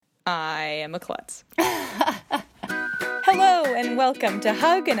I am a klutz. Hello and welcome to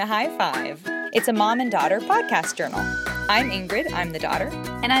Hug and a High Five. It's a mom and daughter podcast journal. I'm Ingrid, I'm the daughter.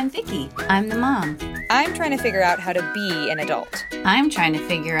 And I'm Vicky, I'm the mom. I'm trying to figure out how to be an adult. I'm trying to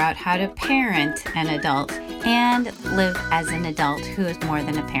figure out how to parent an adult and live as an adult who is more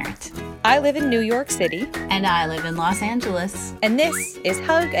than a parent. I live in New York City. And I live in Los Angeles. And this is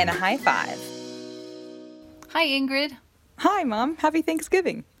Hug and a High Five. Hi, Ingrid. Hi, Mom. Happy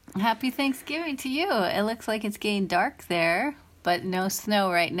Thanksgiving. Happy Thanksgiving to you. It looks like it's getting dark there, but no snow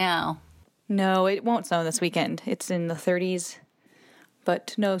right now. No, it won't snow this weekend. It's in the 30s,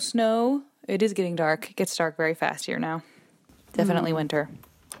 but no snow. It is getting dark. It gets dark very fast here now. Definitely winter.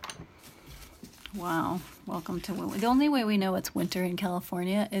 Wow. Welcome to winter. The only way we know it's winter in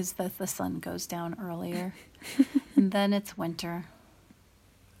California is that the sun goes down earlier. And then it's winter.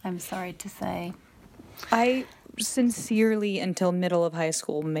 I'm sorry to say. I sincerely, until middle of high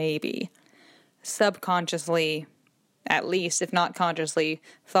school, maybe, subconsciously, at least, if not consciously,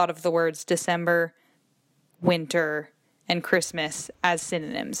 thought of the words December, winter, and Christmas as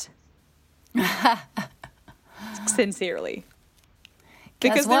synonyms. Sincerely.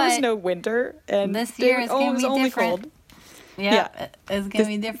 Because there was no winter. And this year is going to be different. Cold. Yeah, it's going to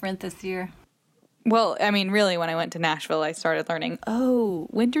be different this year. Well, I mean, really, when I went to Nashville, I started learning,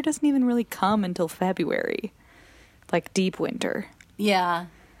 winter doesn't even really come until February. Like deep winter. Yeah.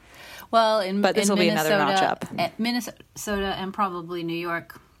 Well, but this will be another notch up. Minnesota and probably New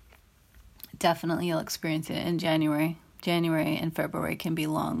York, definitely you'll experience it in January. January and February can be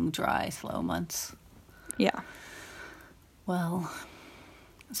long, dry, slow months. Yeah. Well,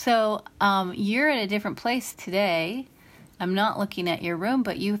 so you're at a different place today. I'm not looking at your room,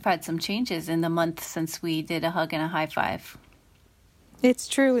 but you've had some changes in the month since we did a hug and a high five. It's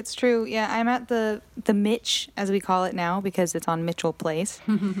true. Yeah, I'm at the Mitch, as we call it now, because it's on Mitchell Place.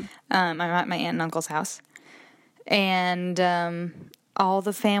 I'm at my aunt and uncle's house. And all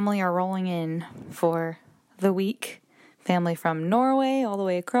the family are rolling in for the week. Family from Norway all the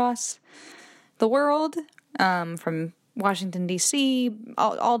way across the world, from Washington, D.C.,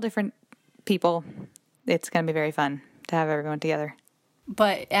 all different people. It's going to be very fun to have everyone together.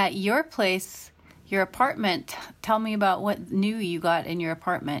 But at your place... Your apartment, tell me about what new you got in your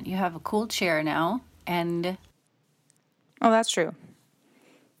apartment. You have a cool chair now, and... Oh, that's true.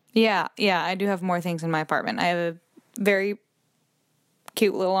 Yeah, I do have more things in my apartment. I have a very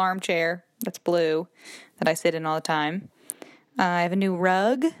cute little armchair that's blue that I sit in all the time. I have a new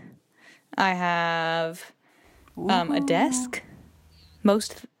rug. I have a desk.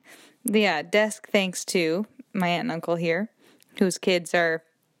 Desk thanks to my aunt and uncle here, whose kids are...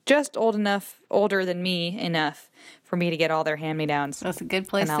 just older than me enough for me to get all their hand-me-downs. That's a good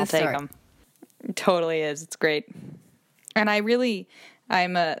place to start. And I'll take them. It totally is. It's great. And I'm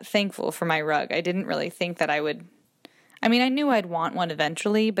thankful for my rug. I didn't really think that I would... I mean, I knew I'd want one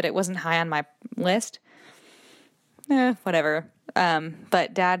eventually, but it wasn't high on my list. Whatever.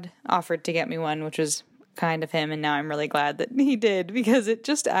 But Dad offered to get me one, which was kind of him, and now I'm really glad that he did, because it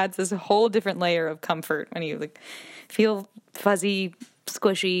just adds this whole different layer of comfort when you feel fuzzy...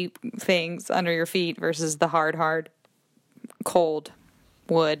 squishy things under your feet versus the hard, cold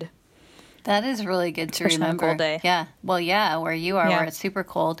wood. That is really good to remember. On a cold day. Yeah. Well, yeah, where you are, where it's super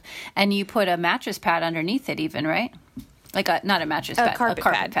cold. And you put a mattress pad underneath it even, right? Not a mattress pad, a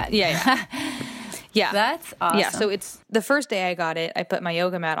carpet pad. Yeah. Yeah. That's awesome. Yeah, so it's the first day I got it, I put my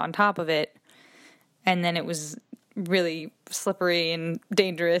yoga mat on top of it, and then it was really slippery and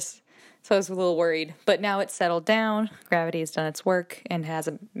dangerous. So I was a little worried, but now it's settled down. Gravity has done its work and has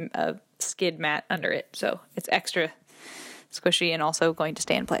a skid mat under it, so it's extra squishy and also going to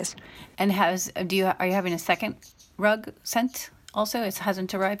stay in place. And are you having a second rug sent? Also, it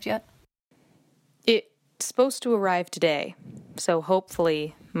hasn't arrived yet. It's supposed to arrive today, so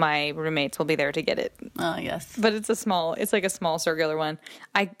hopefully my roommates will be there to get it. Oh yes, but it's like a small circular one.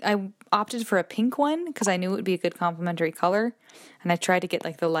 I opted for a pink one because I knew it would be a good complementary color. And I tried to get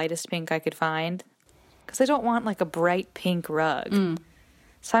the lightest pink I could find because I don't want a bright pink rug.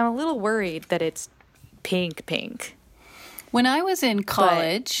 So I'm a little worried that it's pink. When I was in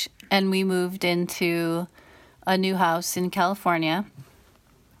college and we moved into a new house in California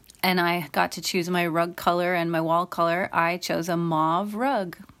and I got to choose my rug color and my wall color, I chose a mauve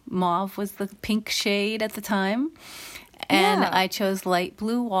rug. Mauve was the pink shade at the time. And I chose light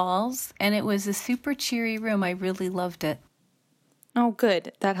blue walls, and it was a super cheery room. I really loved it. Oh,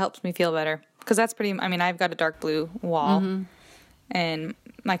 good. That helps me feel better. Because that's I've got a dark blue wall, and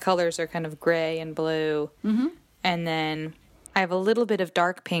my colors are kind of gray and blue. Mm-hmm. And then I have a little bit of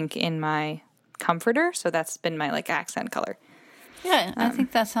dark pink in my comforter, so that's been my, accent color. Yeah, I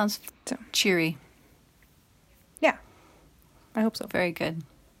think that sounds so. cheery. Yeah, I hope so. Very good.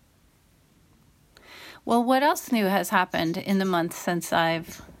 Well, what else new has happened in the month since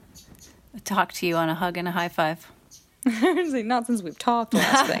I've talked to you on a hug and a high five? Not since we've talked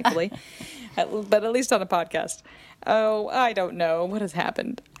last, thankfully, but at least on a podcast. Oh, I don't know what has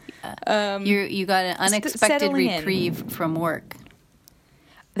happened. You got an unexpected settling in. reprieve from work.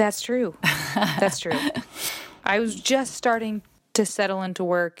 That's true. That's true. I was just starting to settle into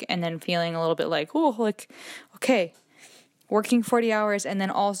work and then feeling a little bit like, oh, like, okay, working 40 hours and then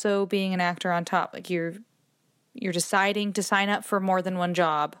also being an actor on top. Like you're deciding to sign up for more than one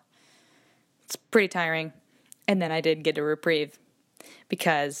job. It's pretty tiring. And then I did get a reprieve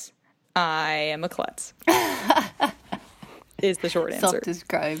because I am a klutz. Is the short answer.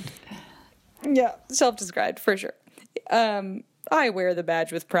 Self-described. Yeah, self-described for sure. I wear the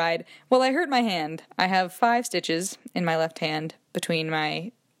badge with pride. Well, I hurt my hand. I have 5 stitches in my left hand between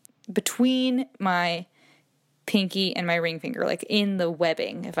my pinky and my ring finger, like in the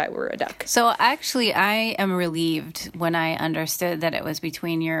webbing if I were a duck. So actually, I am relieved when I understood that it was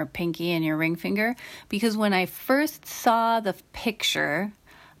between your pinky and your ring finger, because when I first saw the picture,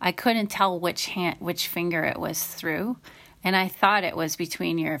 I couldn't tell which finger it was through. And I thought it was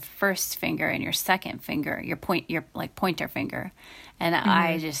between your first finger and your second finger, your pointer finger. And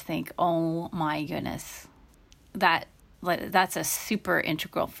I just think, oh my goodness, that's a super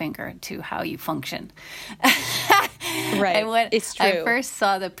integral finger to how you function. Right. And when it's true. I first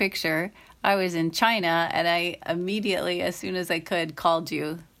saw the picture, I was in China, and I immediately, as soon as I could, called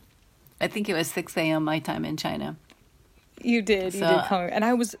you. I think it was 6 a.m. my time in China. You did call me. And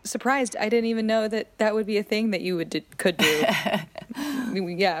I was surprised. I didn't even know that would be a thing that you could do.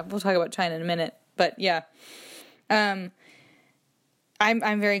 Yeah, we'll talk about China in a minute. But yeah. I'm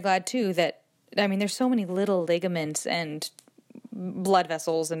very glad too that, I mean, there's so many little ligaments and blood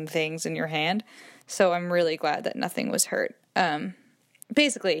vessels and things in your hand. So I'm really glad that nothing was hurt.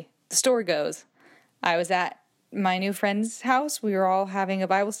 Basically, the story goes, I was at my new friend's house. We were all having a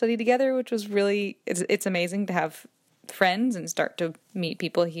Bible study together, which was really, it's amazing to have friends and start to meet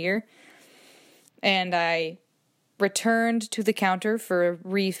people here. And I returned to the counter for a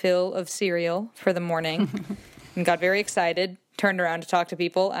refill of cereal for the morning and got very excited, turned around to talk to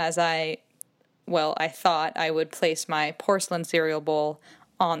people as I thought I would place my porcelain cereal bowl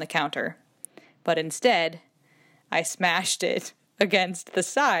on the counter. But instead, I smashed it against the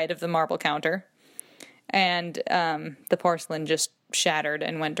side of the marble counter, and the porcelain just shattered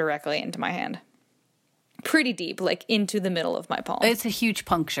and went directly into my hand. Pretty deep, like into the middle of my palm. It's a huge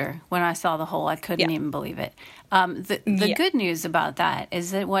puncture. When I saw the hole, I couldn't even believe it. The good news about that is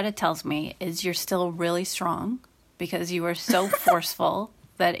that what it tells me is you're still really strong, because you were so forceful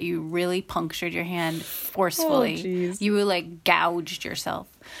that you really punctured your hand forcefully. Oh, you were like gouged yourself.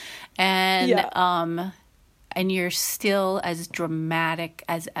 And and you're still as dramatic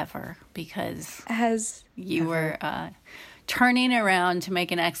as ever, because you were turning around to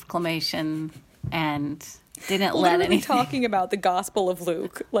make an exclamation and didn't let anything. Talking about the Gospel of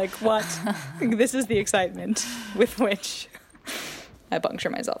Luke. Like, what? This is the excitement with which I puncture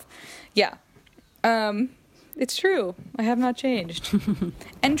myself. Yeah. It's true. I have not changed.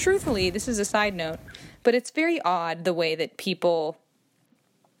 And truthfully, this is a side note, but it's very odd the way that people,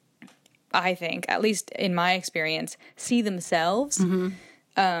 I think, at least in my experience, see themselves,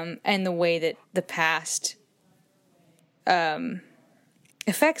 and the way that the past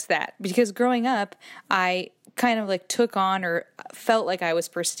affects that. Because growing up, I kind of like took on, or felt like I was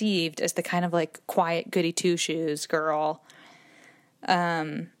perceived as the kind of like quiet goody two-shoes girl,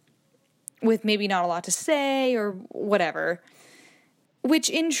 with maybe not a lot to say or whatever. Which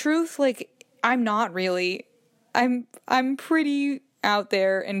in truth, like, I'm not really. I'm pretty out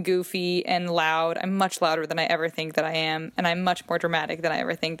there and goofy and loud. I'm much louder than I ever think that I am, and I'm much more dramatic than I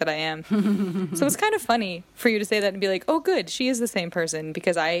ever think that I am. So it's kind of funny for you to say that and be like, "Oh, good, she is the same person,"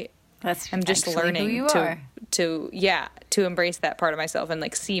 because I'm just learning to embrace that part of myself and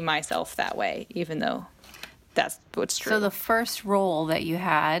like see myself that way, even though that's what's true. So the first role that you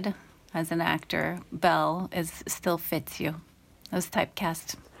had as an actor, Belle, still fits you. It was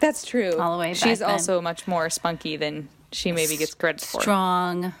typecast. That's true. All the way back She's then. also much more spunky than she maybe gets credit for.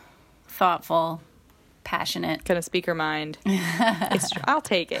 Strong, thoughtful, passionate. Gonna speak her mind. I'll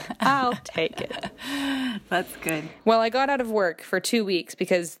take it. That's good. Well, I got out of work for 2 weeks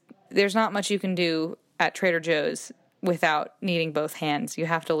because there's not much you can do at Trader Joe's without needing both hands. You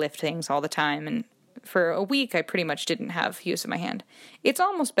have to lift things all the time, and for a week I pretty much didn't have use of my hand. It's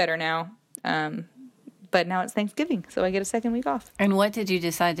almost better now, but now it's Thanksgiving, so I get a second week off. And what did you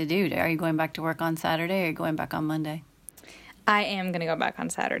decide to do? Are you going back to work on Saturday, or are you going back on Monday? I am going to go back on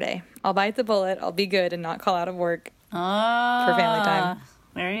Saturday. I'll bite the bullet. I'll be good and not call out of work for family time.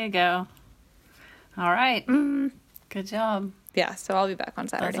 There you go. All right. Good job. Yeah, so I'll be back on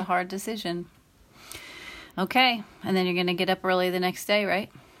Saturday. That's a hard decision. Okay. And then you're going to get up early the next day,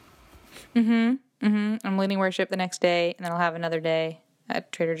 right? I'm leading worship the next day, and then I'll have another day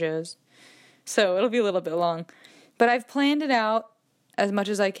at Trader Joe's. So it'll be a little bit long. But I've planned it out as much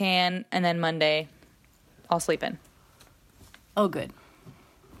as I can, and then Monday I'll sleep in. Oh, good.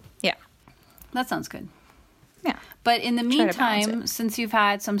 Yeah. That sounds good. Yeah. But in the Try to balance meantime, it. since you've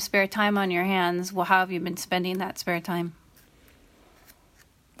had some spare time on your hands, well, how have you been spending that spare time?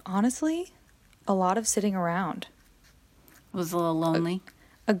 Honestly, a lot of sitting around. Was a little lonely?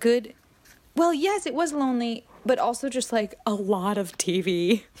 Well, yes, it was lonely, but also just like a lot of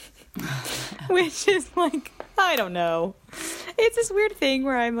TV. Which is like, I don't know. It's this weird thing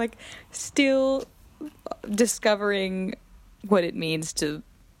where I'm like still discovering what it means to,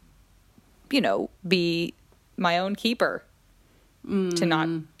 be my own keeper. To not,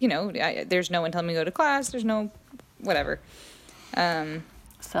 there's no one telling me to go to class. There's no whatever.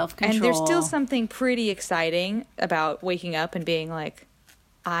 Self-control. And there's still something pretty exciting about waking up and being like,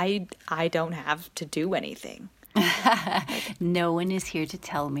 I don't have to do anything. No one is here to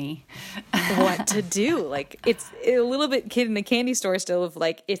tell me what to do. Like, it's a little bit kid in the candy store still of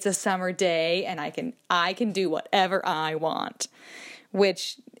like, it's a summer day and I can do whatever I want,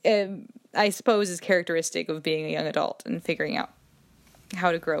 which I suppose is characteristic of being a young adult and figuring out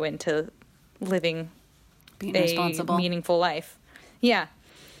how to grow into living being a responsible, meaningful life. Yeah.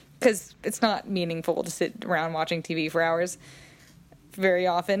 Because it's not meaningful to sit around watching TV for hours very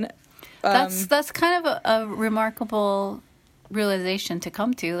often. That's kind of a remarkable realization to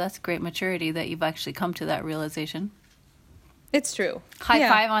come to. That's great maturity that you've actually come to that realization. It's true. High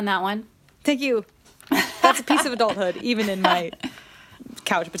five on that one. Thank you. That's a piece of adulthood, even in my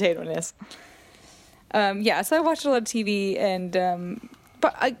couch potato-ness. So I watched a lot of TV, and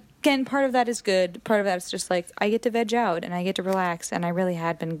but again, part of that is good. Part of that is just like I get to veg out and I get to relax, and I really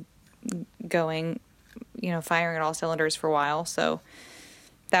had been going, firing at all cylinders for a while, so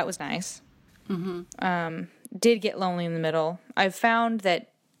that was nice. Did get lonely in the middle. I've found that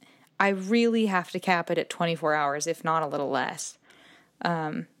I really have to cap it at 24 hours, if not a little less,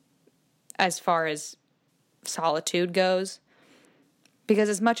 as far as solitude goes. Because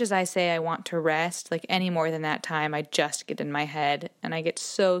as much as I say I want to rest, like any more than that time, I just get in my head, and I get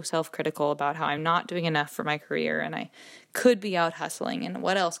so self-critical about how I'm not doing enough for my career, and I could be out hustling, and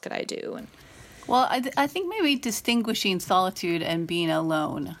what else could I do? And well, I think maybe distinguishing solitude and being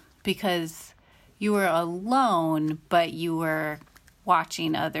alone, because you were alone, but you were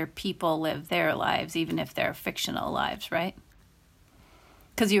watching other people live their lives, even if they're fictional lives, right?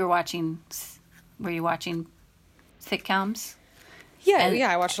 Because were you watching sitcoms? Yeah,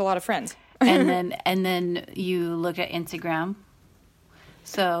 I watched a lot of Friends. and then you look at Instagram.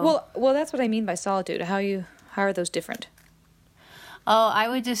 So well, that's what I mean by solitude. How are those different? Oh, I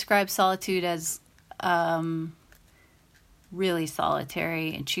would describe solitude as really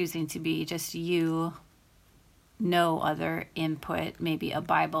solitary and choosing to be just you, no other input, maybe a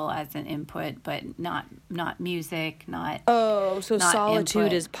Bible as an input, but not music, not. Oh, so not solitude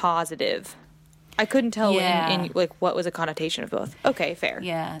input. is positive. I couldn't tell in like what was a connotation of both. Okay, fair.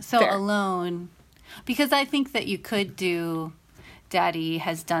 Yeah, so fair. Alone, because I think that you could do. Daddy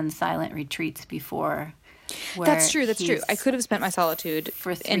has done silent retreats before. That's true. I could have spent my solitude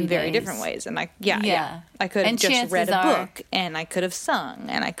in very different ways, and I could have just read a book, and I could have sung,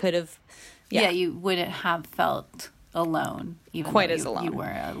 and I could have. Yeah, you wouldn't have felt alone, even quite though as alone. You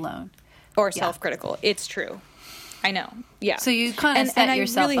were alone Or self-critical. It's true. I know. Yeah. So you kind of set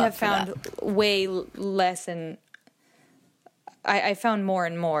yourself up. And I really have for found that. way less, and I found more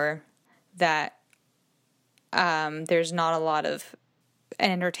and more that there's not a lot of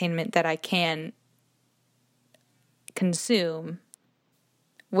entertainment that I can consume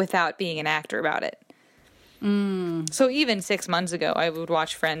without being an actor about it. So even 6 months ago, I would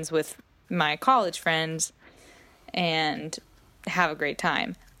watch Friends with my college friends and have a great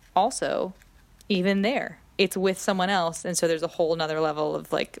time. Also, even there, it's with someone else, and so there's a whole nother level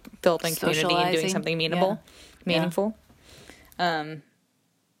of like building community and doing something meaningful.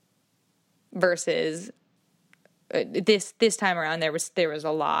 Versus this time around, there was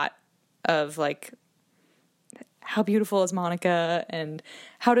a lot of like, how beautiful is Monica, and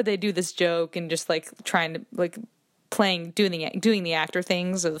how did they do this joke, and just like trying to like doing the actor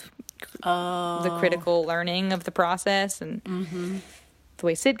things of the critical learning of the process and the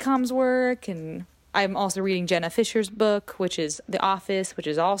way sitcoms work. And I'm also reading Jenna Fisher's book, which is The Office, which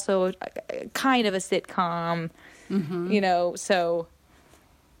is also kind of a sitcom. So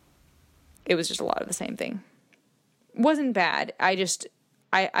it was just a lot of the same thing. Wasn't bad. I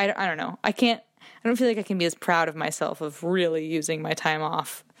don't know. I don't feel like I can be as proud of myself of really using my time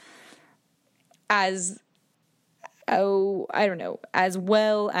off as well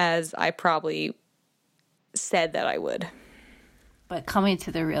as I probably said that I would. But coming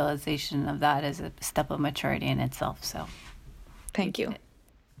to the realization of that is a step of maturity in itself. So thank you.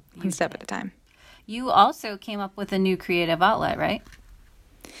 One step at a time. You also came up with a new creative outlet, right?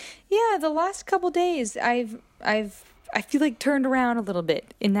 Yeah, the last couple days I feel like turned around a little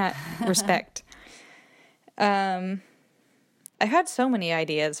bit in that respect. I've had so many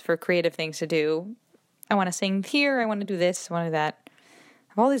ideas for creative things to do. I want to sing here, I want to do this, I want to do that. I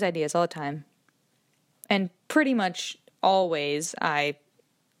have all these ideas all the time. And pretty much always I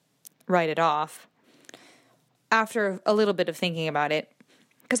write it off after a little bit of thinking about it.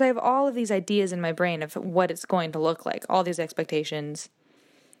 Because I have all of these ideas in my brain of what it's going to look like. All these expectations,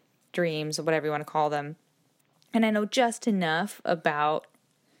 dreams, whatever you want to call them. And I know just enough about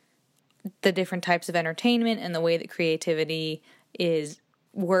the different types of entertainment and the way that creativity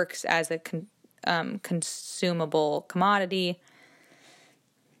works as a consumable commodity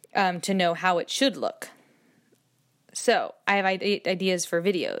to know how it should look. So I have ideas for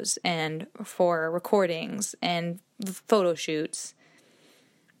videos and for recordings and photo shoots,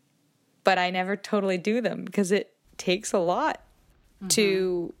 but I never totally do them because it takes a lot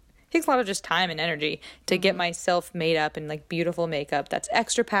it takes a lot of just time and energy to get myself made up in like beautiful makeup that's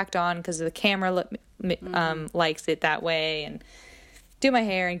extra packed on because the camera likes it that way, and do my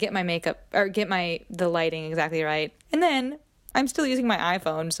hair and get my makeup or get the lighting exactly right. And then I'm still using my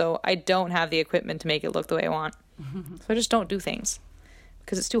iPhone, so I don't have the equipment to make it look the way I want. So I just don't do things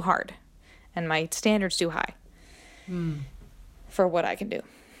because it's too hard and my standard's too high for what I can do.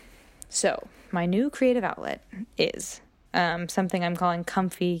 So my new creative outlet is something I'm calling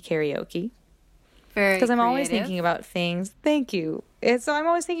comfy karaoke. Very because I'm creative. always thinking about things. Thank you. So I'm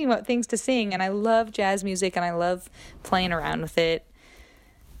always thinking about things to sing, and I love jazz music, and I love playing around with it,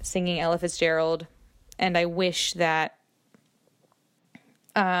 singing Ella Fitzgerald, and I wish that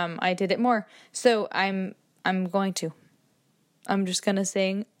I did it more. So I'm just gonna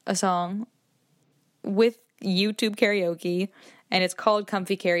sing a song with YouTube karaoke, and it's called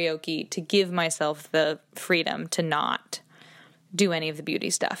Comfy Karaoke to give myself the freedom to not do any of the beauty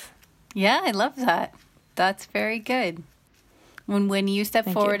stuff. Yeah, I love that. That's very good. When you step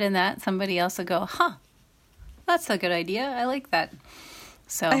forward in that, somebody else will go, that's a good idea. I like that.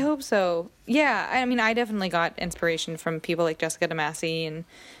 So I hope so. Yeah, I mean, I definitely got inspiration from people like Jessica DeMasi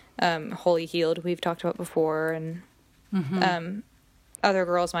and Holy Healed, we've talked about before, and other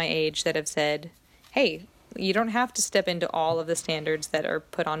girls my age that have said, hey, you don't have to step into all of the standards that are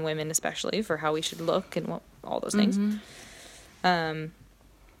put on women, especially for how we should look and all those things. And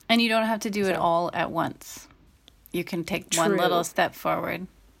you don't have to do it all at once. You can take one little step forward.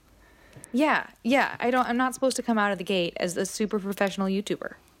 Yeah. I'm not supposed to come out of the gate as a super professional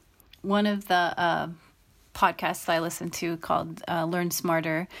YouTuber. One of the podcasts I listen to called Learn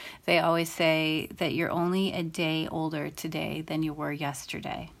Smarter, they always say that you're only a day older today than you were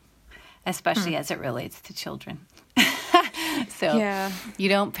yesterday, especially as it relates to children. So you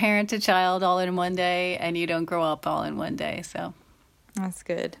don't parent a child all in one day, and you don't grow up all in one day. So that's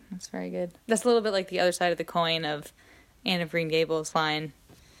good. That's very good. That's a little bit like the other side of the coin of Anne of Green Gables' line,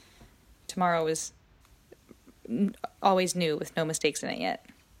 tomorrow is always new with no mistakes in it yet.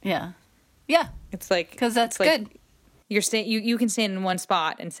 Yeah. It's like, because that's good. You're you can stand in one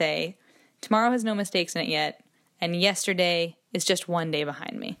spot and say, tomorrow has no mistakes in it yet, and yesterday is just one day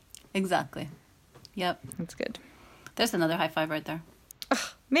behind me. Exactly. Yep. That's good. There's another high five right there.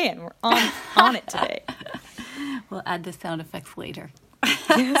 Oh, man, we're on it today. We'll add the sound effects later.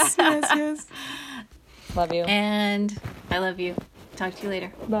 Yes. Love you. And I love you. Talk to you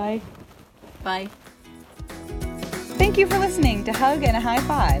later. Bye. Bye. Thank you for listening to Hug and a High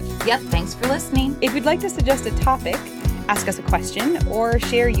Five. Yep, thanks for listening. If you'd like to suggest a topic, ask us a question, or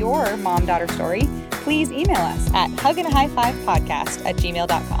share your mom-daughter story, please email us at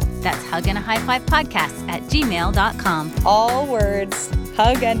hugandahighfivepodcast@gmail.com. That's hugandahighfivepodcast@gmail.com. All words,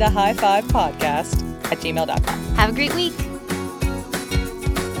 hugandahighfivepodcast@gmail.com. Have a great week.